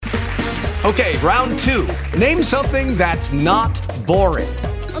Okay, round two. Name something that's not boring.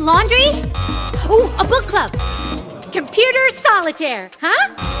 A laundry? Ooh, a book club. Computer solitaire,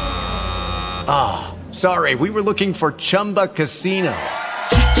 huh? Ah, sorry, we were looking for Chumba Casino.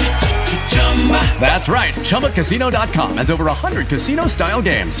 That's right, ChumbaCasino.com has over 100 casino-style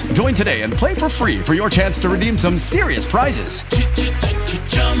games. Join today and play for free for your chance to redeem some serious prizes.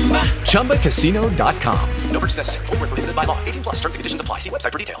 ChumbaCasino.com. No purchase necessary. Void where prohibited by law. 18 plus. Terms and conditions apply. See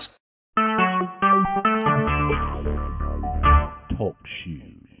website for details. Talk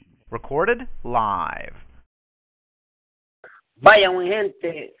shoes. Recorded live. Vaya,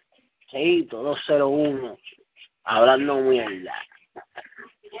 gente, cheito201, hablando mierda.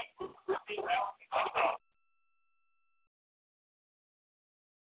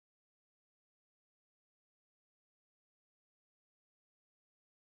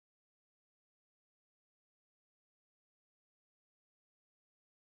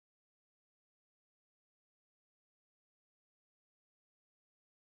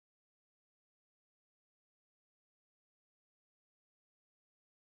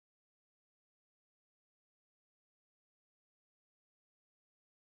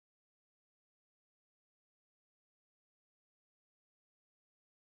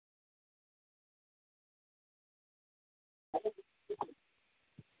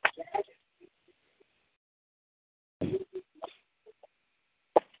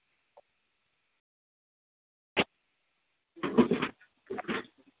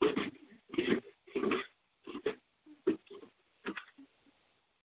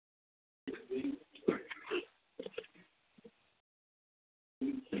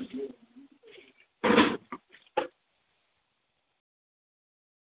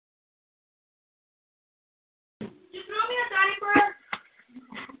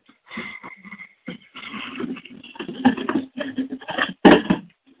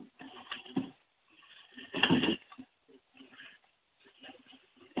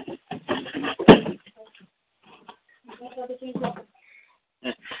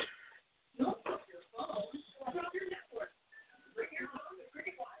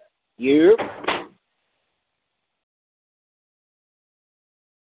 Yep.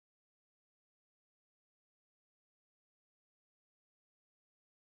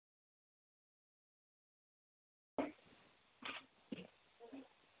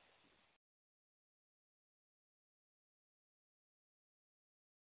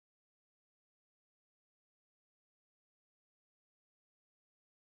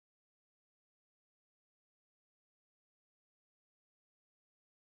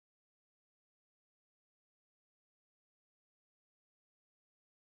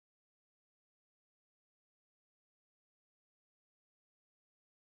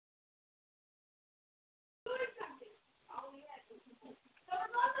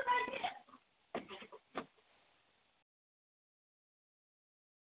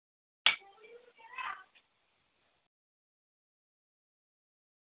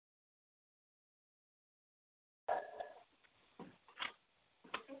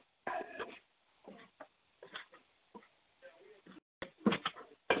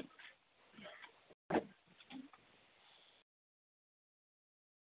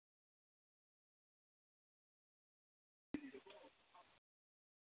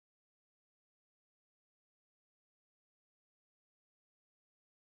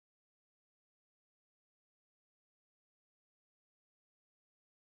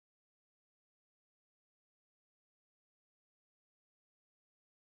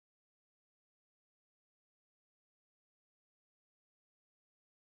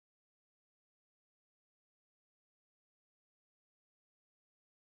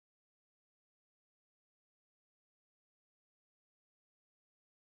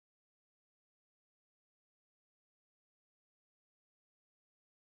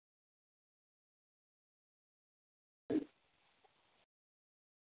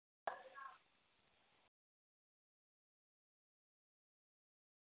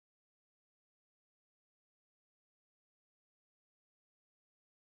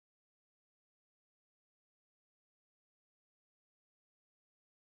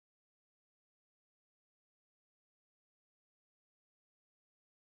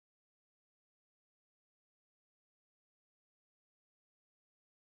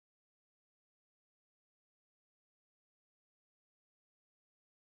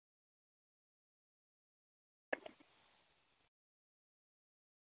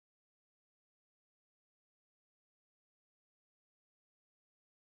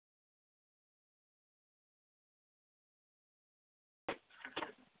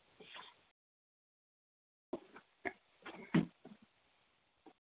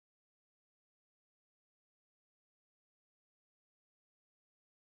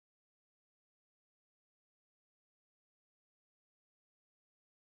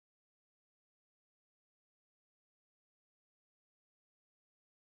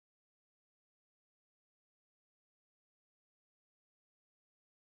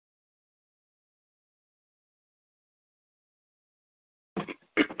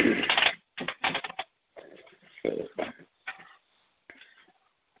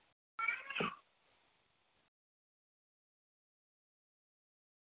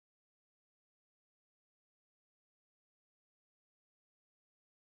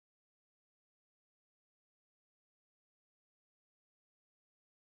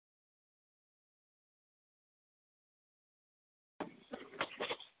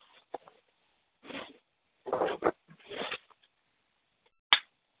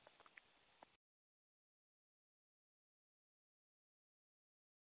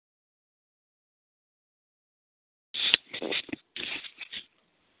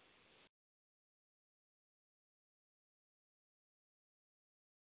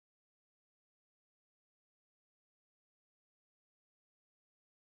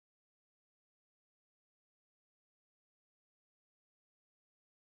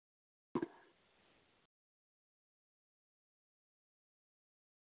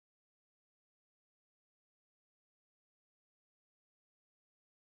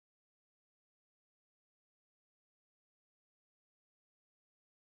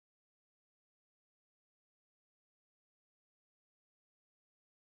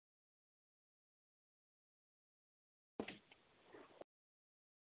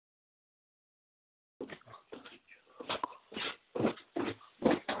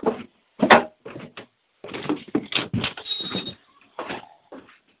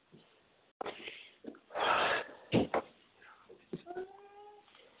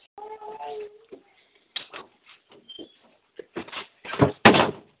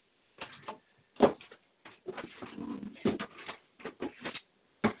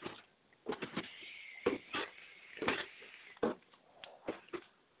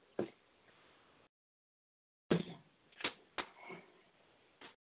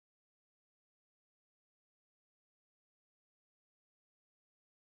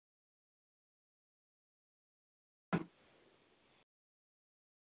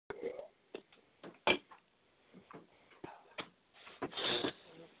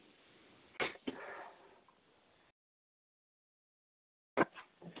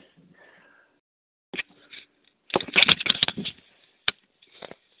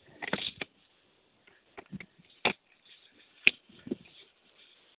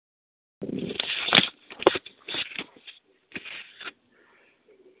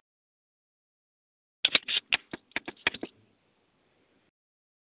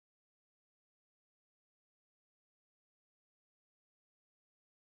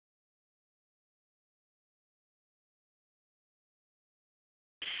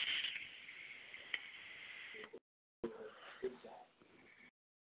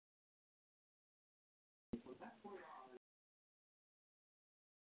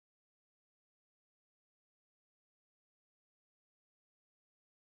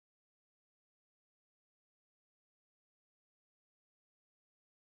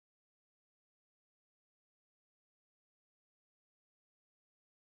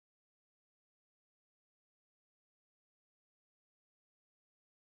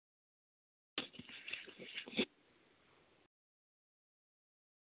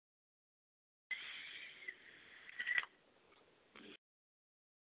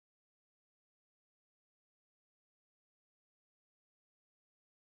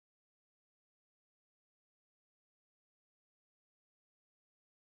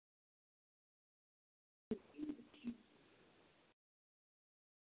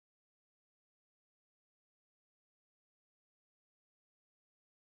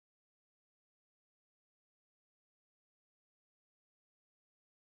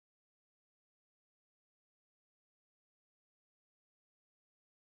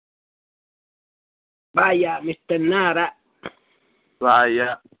 Vaya, Mr. Nara.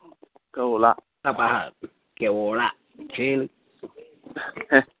 Vaya, qué hola. Esta paja, que bola, chill.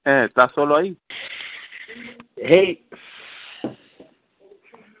 ¿Estás solo ahí? Hey.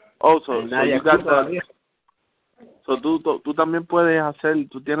 Oh, so Nadie you got aquí todavía. So tú también puedes hacer,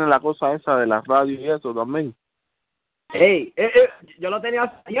 tú tienes la cosa esa de la radio y eso también. Hey, yo lo tenía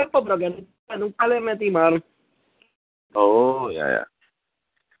hace tiempo, pero que nunca le metí mano. Oh, ya.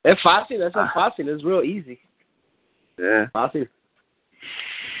 Es fácil, eso es fácil, es real easy. Yeah. Fácil.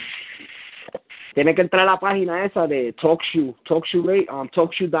 Tienes que entrar a la página esa de talkshoe.com.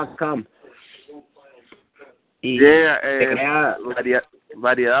 Y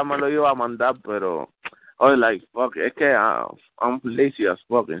variedad me lo iba a mandar, pero like, fuck, es que I'm lazy as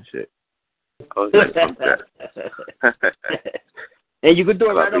fucking shit. I was like, fuck that. And you could do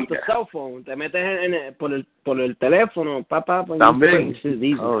it right off the cell phone. Te metes por el teléfono, papá. También.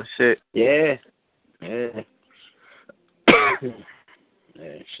 Oh, shit. Yeah. Yeah.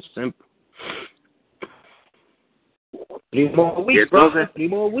 It's just simple. Primo weeks, entonces, bro.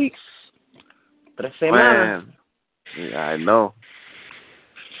 Primo weeks. 3 semanas. Man, I know.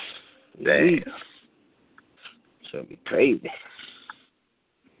 Damn. Should be crazy.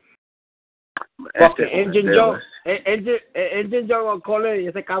 Este Engine Joe on caller y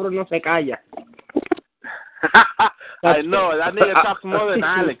ese cabrón no se calla. I know, that nigga talks more than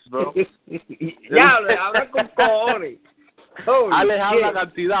Alex, bro. Ya, habla con cojones. Alex habla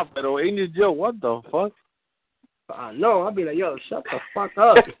cantidad, pero Angel Joe, what the fuck? No, I'll be like, yo, shut the fuck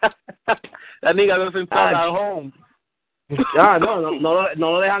up. That nigga doesn't talk at home. Ya, no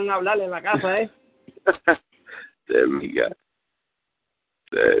lo dejan hablar en la casa, Damn, nigga.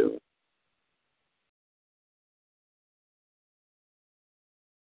 Damn.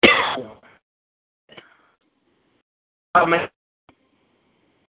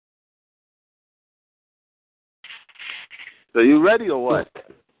 So you ready or what?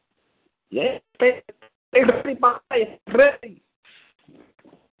 Yeah, ready.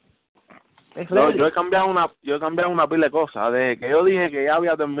 No, yo he cambiado una pila de cosas. Desde que yo dije que ya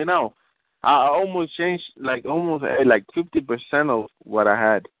había terminado, I almost changed like 50% of what I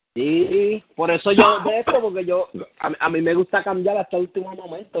had. Sí, por eso yo de esto, porque yo a mí me gusta cambiar hasta el último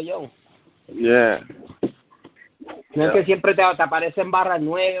momento, yo. Yeah. No es que siempre te aparecen barras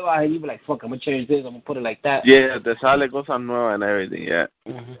nuevas y like, fuck, I'm gonna change this, I'm gonna put it like that. Yeah, te sale cosas nuevas and everything, yeah.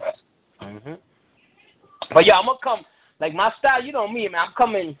 But yeah, I'm gonna come, like my style, you know me, man, I'm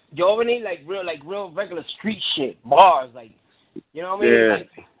coming, yo venir like real regular street shit, bars, like, you know what I mean? Yeah.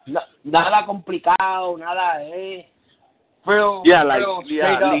 Like, nada complicado, nada, real, Yeah, like, real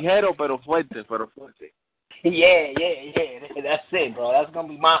ligero pero fuerte. Yeah, that's it, bro. That's gonna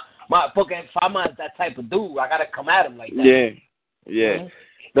be my porque if I'm that type of dude, I gotta come at him like that. Yeah. Mm-hmm.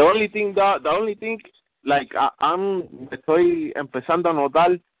 The only thing, like, estoy empezando a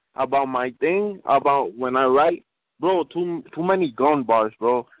notar about my thing, about when I write, bro, too many gun bars,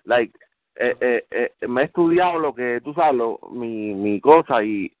 bro. Like, me he estudiado lo que, tú sabes, mi cosa,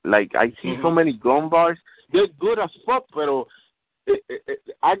 y, like, I see so many gun bars. They're good as fuck, pero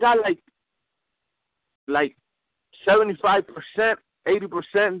I got, like 75%,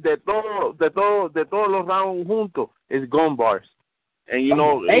 80% de todos los rounds juntos is gun bars. And you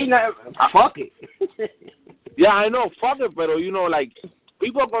know, fuck it. Yeah, I know, fuck it, but you know, like,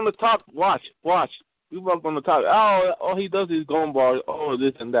 people are gonna talk. Watch. People are gonna talk. Oh, all he does is gun bars. Oh,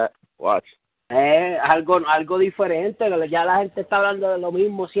 this and that. Watch. Algo diferente. Ya la gente está hablando de lo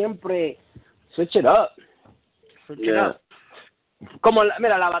mismo siempre. Switch it up. Como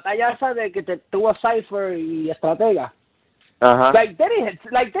mira la batalla esa de que tuvo Cypher y Estratega. Like they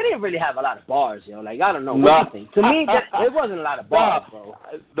didn't really have a lot of bars, you know. Like I don't know what you think. To me, it wasn't a lot of bars, bro.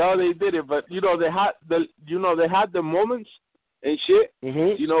 No, they didn't. But you know, they had the moments and shit.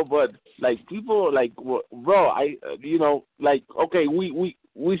 You know, but like people, like, bro, you know, like, okay, we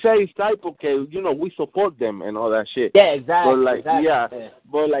say it's type, okay, you know, we support them and all that shit. Yeah, exactly. But like, exactly. Yeah,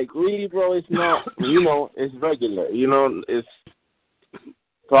 but like, really, bro, it's not. You know, it's regular. You know, it's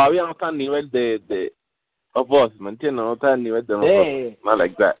todavía no está al nivel de of us, ¿me entiendes? No está al nivel de nosotros. Not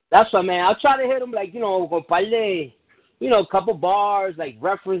like that. That's what, man. I'll try to hit them, like, you know, con par de, you know, a couple bars, like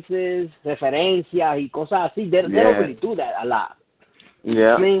references, referencias y cosas así. They don't really do that a lot.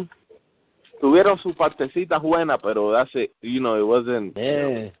 Yeah. I mean, tuvieron su partecita buena, pero that's it. You know, it wasn't. Yeah. You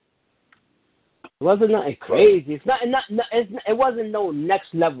know. It wasn't nothing crazy. It wasn't no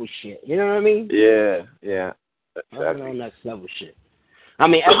next level shit. You know what I mean? Yeah. Exactly. It wasn't no next level shit. I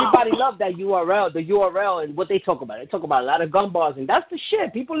mean, everybody loved that URL, the URL, and what they talk about. They talk about a lot of gun bars, and that's the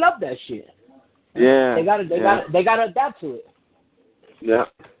shit. People love that shit. Yeah. They gotta adapt to it. Yeah.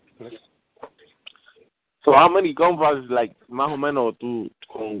 So how many gun bars, like, más o menos tú,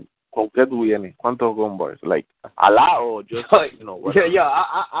 con qué tú vienes? ¿Cuántos gun bars? Like, a lot or just, you know, what?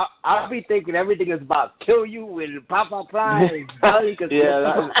 I'll be thinking everything is about kill you with Papa Prime. Yeah,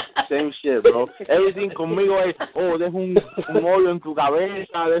 that's same shit, bro. Everything conmigo es, deja un hoyo en tu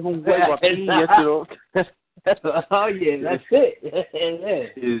cabeza, deja un hueco aquí, eso. Oh, yeah, that's it.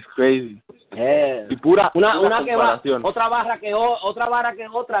 It's crazy. Yeah. Y pura una que va, comparación. otra barra que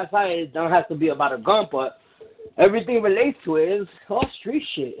otra, ¿sabes? It don't have to be about a gun, but everything relates to it is all street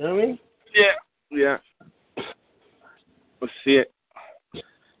shit, you know what I mean? Yeah. Pues sí.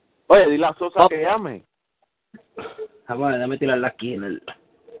 Oye, di la Sosa que llame. Vamos, déjame tirarla aquí en el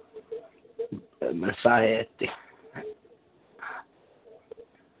mensaje este.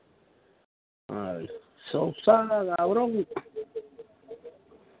 A ver. Sosa, cabrón.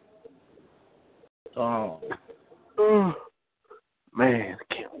 Oh. Man,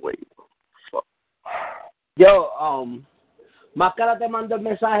 I can't wait. Fuck. Yo, Máscara te mandó el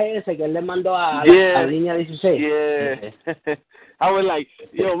mensaje ese que él le mandó a la línea 16. Yeah. I was like,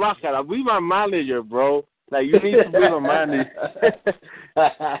 yo, Máscara, be my manager, bro. Like, you need to be my manager.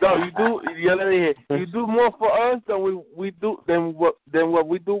 No, yo le dije, you do more for us than we do than what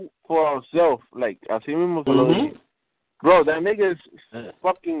we do for ourselves. Like, así mismo se lo dije. Bro, that nigga is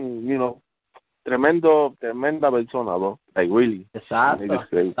fucking, you know, tremenda persona, bro. Like, really.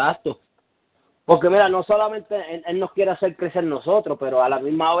 Exacto. Porque mira, no solamente él nos quiere hacer crecer nosotros, pero a la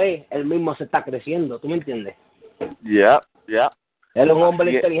misma vez él mismo se está creciendo, ¿tú me entiendes? Yeah. Él es un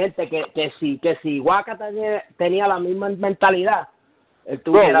hombre inteligente que si Waka tenía la misma mentalidad, él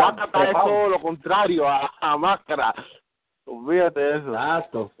tuviera... Waka es todo lo contrario a Máscara. Olvídate eso.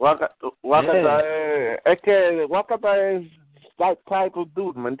 Exacto. Wakata es que Wakata es that type of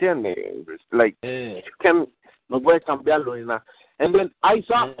dude, ¿me entiendes? Like, no puedes cambiarlo ni nada. And then I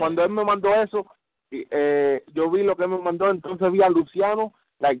saw, cuando él me mandó eso, yo vi lo que él me mandó, entonces vi a Luciano,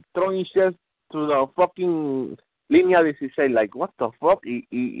 like, throwing shit to the fucking línea 16, like, what the fuck?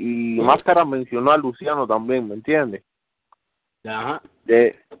 Y Máscara mencionó a Luciano también, ¿me entiendes? Ajá.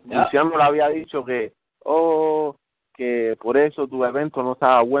 Luciano le había dicho que por eso tu evento no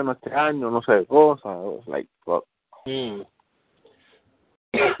estaba bueno este año, no sé, cosas, like, fuck.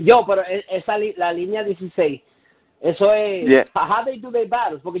 Yo, pero la línea 16, eso es, how they do their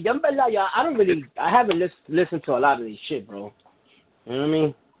battles, porque yo en verdad, I haven't listened to a lot of this shit, bro. You know what I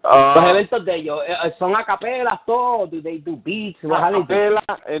mean? Los eventos de ellos, ¿son a capelas todos? Do they do beats? A capela,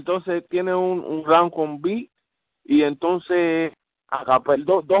 entonces tiene un round con beat, y entonces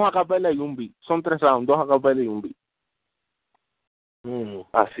dos a capela y un beat. Son 3 rounds, 2 a capela y un beat.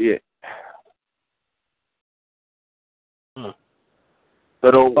 Así es.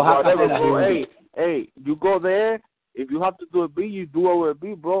 Pero whatever, bro, hey, you go there, if you have to do a beat, you do over a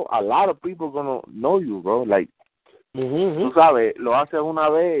beat, bro. A lot of people gonna know you, bro. Like, tú sabes, lo haces una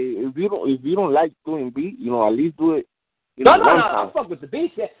vez. If you don't like doing beat, you know, at least do it. No, I fuck with the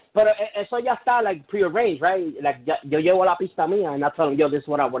beats, yeah. Pero eso ya está, like, prearranged, right? Like, yo llevo la pista mía and I tell them, yo, this is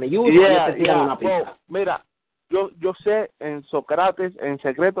what I want to use. Yeah, una pista. Bro, mira, yo sé en Sócrates, en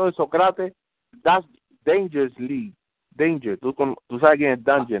Secreto de Sócrates, that's Danger's League. Danger, tú sabes quién es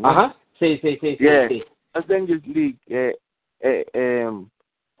Danger, ¿no? Ajá, sí. Sí. That's Danger's League.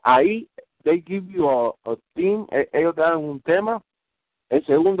 Ahí, they give you a team, ellos te dan un tema. El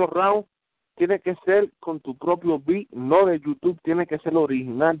segundo round tiene que ser con tu propio beat, no de YouTube, tiene que ser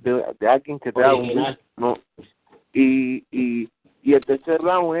original de alguien que te haga un beat, ¿no? Y el tercer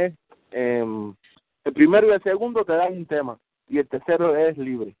round es, el primero y el segundo te dan un tema, y el tercero es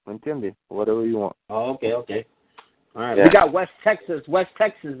libre, ¿me entiendes? Whatever you want. Okay. All right. Yeah. We got West Texas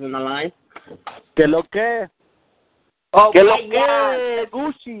in the line. ¿Qué lo que? Oh, ¿Qué lo que?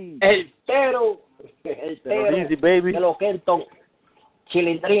 Gucci. El tero. Easy, baby. El Oquenton.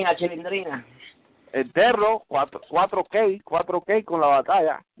 Chilindrina. El perro, 4K con la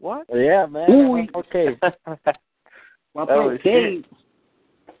batalla. What? Yeah, man. Uy. Okay. 4K.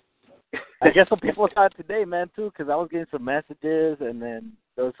 I guess some people saw it today, man, too, because I was getting some messages, and then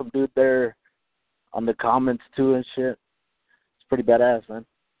there was some dude there on the comments, too, and shit. It's pretty badass, man.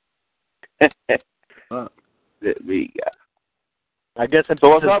 I guess since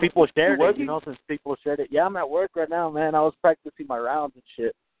people shared it, since people shared it. Yeah, I'm at work right now, man. I was practicing my rounds and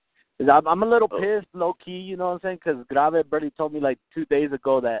shit. I'm a little pissed, low-key, you know what I'm saying, because Grave Birdie told me, like, 2 days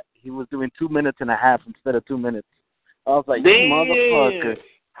ago that he was doing 2 minutes and a half instead of 2 minutes. I was like, you motherfucker.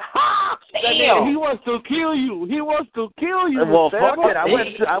 He wants to kill you. Well, fuck it.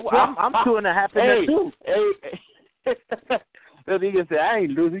 I'm 2.5 minutes too. The nigga said, I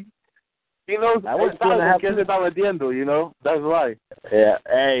ain't losing. He knows I was 2.5 que se está metiendo, you know? That's why. Yeah.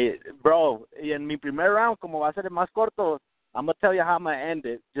 Hey, bro, y en mi primer round, como va a ser el más corto, I'm going to tell you how I'm going to end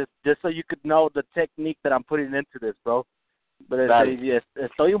it, just so you could know the technique that I'm putting into this, bro. Pero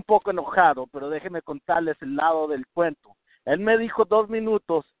estoy un poco enojado, pero déjenme contarles el lado del cuento. Él me dijo 2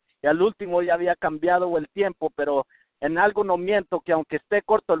 minutos y al último ya había cambiado el tiempo, pero en algo no miento, que aunque esté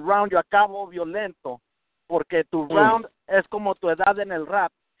corto el round, yo acabo violento, porque tu round es como tu edad en el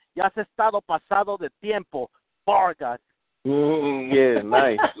rap. Ya has estado pasado de tiempo, Vargas. Yeah,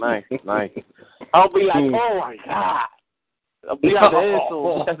 nice. I'll be like, oh my God. Olvídate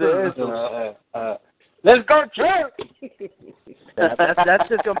eso. Let's go, Trump. That's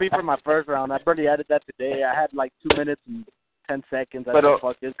just going to be for my first round. I already added that today. I had like 2 minutes and 10 seconds. I said,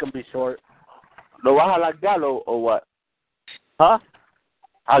 fuck, it's going to be short. ¿Lo vas a alargar or what? Huh?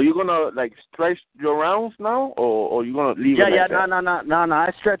 Are you going to, like, stretch your rounds now, or you going to leave it like that? No.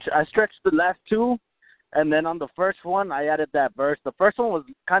 I stretched the last 2, and then on the first one, I added that verse. The first one was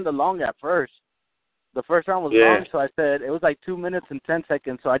kind of long at first. The first round was long, so I said it was like 2 minutes and 10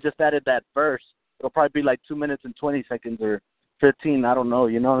 seconds. So I just added that verse. It'll probably be like 2 minutes and 20 seconds or 15. I don't know.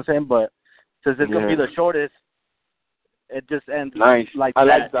 You know what I'm saying? But since it's gonna be the shortest, it just ends like I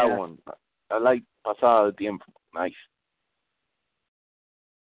that. like that one. I like pasada de tiempo. Nice.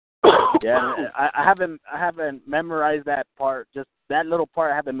 Yeah, I haven't memorized that part. Just that little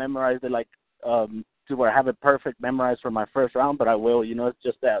part, I haven't memorized it like to where I have it perfect memorized for my first round, but I will. You know, it's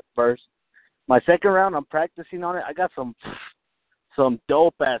just that verse. My second round, I'm practicing on it. I got some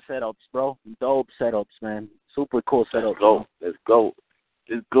dope ass setups, bro. Dope setups, man. Super cool setups. Let's go.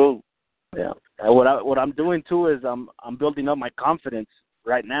 Yeah. What I'm doing too is I'm building up my confidence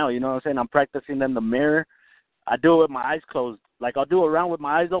right now. You know what I'm saying? I'm practicing in the mirror. I do it with my eyes closed. Like, I'll do a round with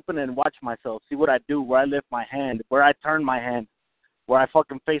my eyes open and watch myself, see what I do, where I lift my hand, where I turn my hand, where I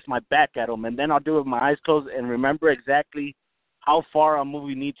fucking face my back at them. And then I'll do it with my eyes closed and remember exactly how far I'm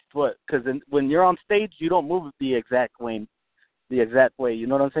moving each foot. Because when you're on stage, you don't move the exact way. You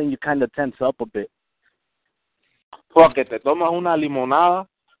know what I'm saying? You kind of tense up a bit. Porque te tomas una limonada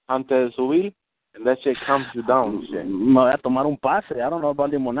antes de subir, and that shit calms you down. Shit. Me voy a tomar un pase. I don't know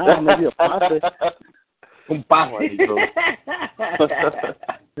about limonada. Maybe a pase. Un pase.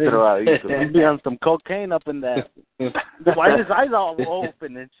 Be on some cocaine up in there. Why his eyes all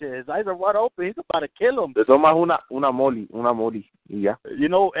open and shit? His eyes are wide open. He's about to kill him. Te tomas una moli, y ya. You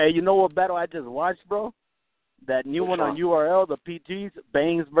know what battle I just watched, bro? That new one on URL, the PGs,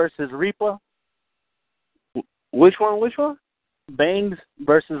 Bangs versus Reaper. Which one? Bangs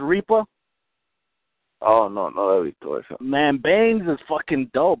versus Reaper. Oh, no he visto eso. Man, Bangs is fucking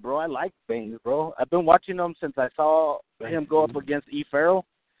dope, bro. I like Bangs, bro. I've been watching him since I saw him go up against E. Farrell.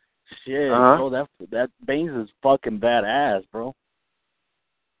 Shit, bro, that Bangs is fucking badass, bro.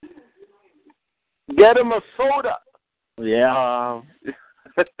 Get him a soda. Yeah.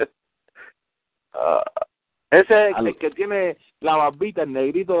 Ese el que tiene la barbita, el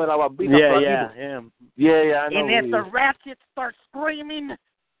negrito de la barbita. Yeah, him. Yeah, I know. And if the ratchet starts screaming.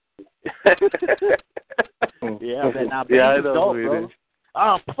 Man, now Bangs is dope, bro.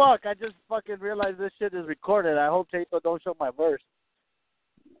 Oh, fuck, I just fucking realized this shit is recorded. I hope Cheito don't show my verse.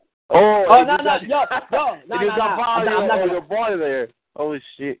 No. I'm not your boy there. Oh,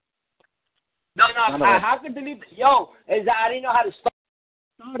 shit. No, I have to delete. Yo, is that I didn't know how to start.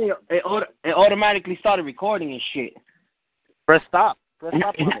 It automatically started recording and shit. Press stop. On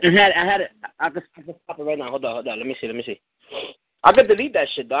it. I could stop it right now. Hold on. Let me see. I could delete that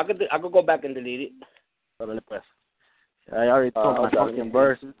shit though. I could go back and delete it. I already told my fucking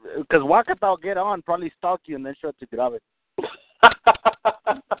verse. Because Wakatao get on, probably stalk you and then show it to Grave.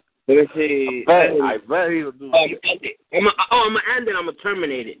 Let me see. I bet he'll do it. I'm gonna end it. I'm gonna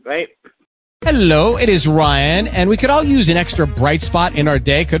terminate it, right? Hello, it is Ryan, and we could all use an extra bright spot in our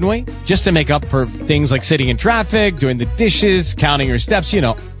day, couldn't we? Just to make up for things like sitting in traffic, doing the dishes, counting your steps, you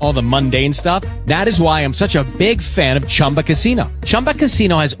know, all the mundane stuff. That is why I'm such a big fan of Chumba Casino. Chumba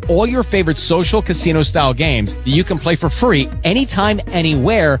Casino has all your favorite social casino-style games that you can play for free anytime,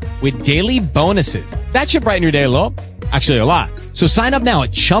 anywhere with daily bonuses. That should brighten your day a little. Actually, a lot. So sign up now at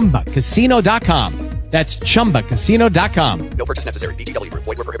ChumbaCasino.com. That's ChumbaCasino.com. No purchase necessary. VGW Group.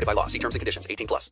 Void where prohibited by law. See terms and conditions. 18+.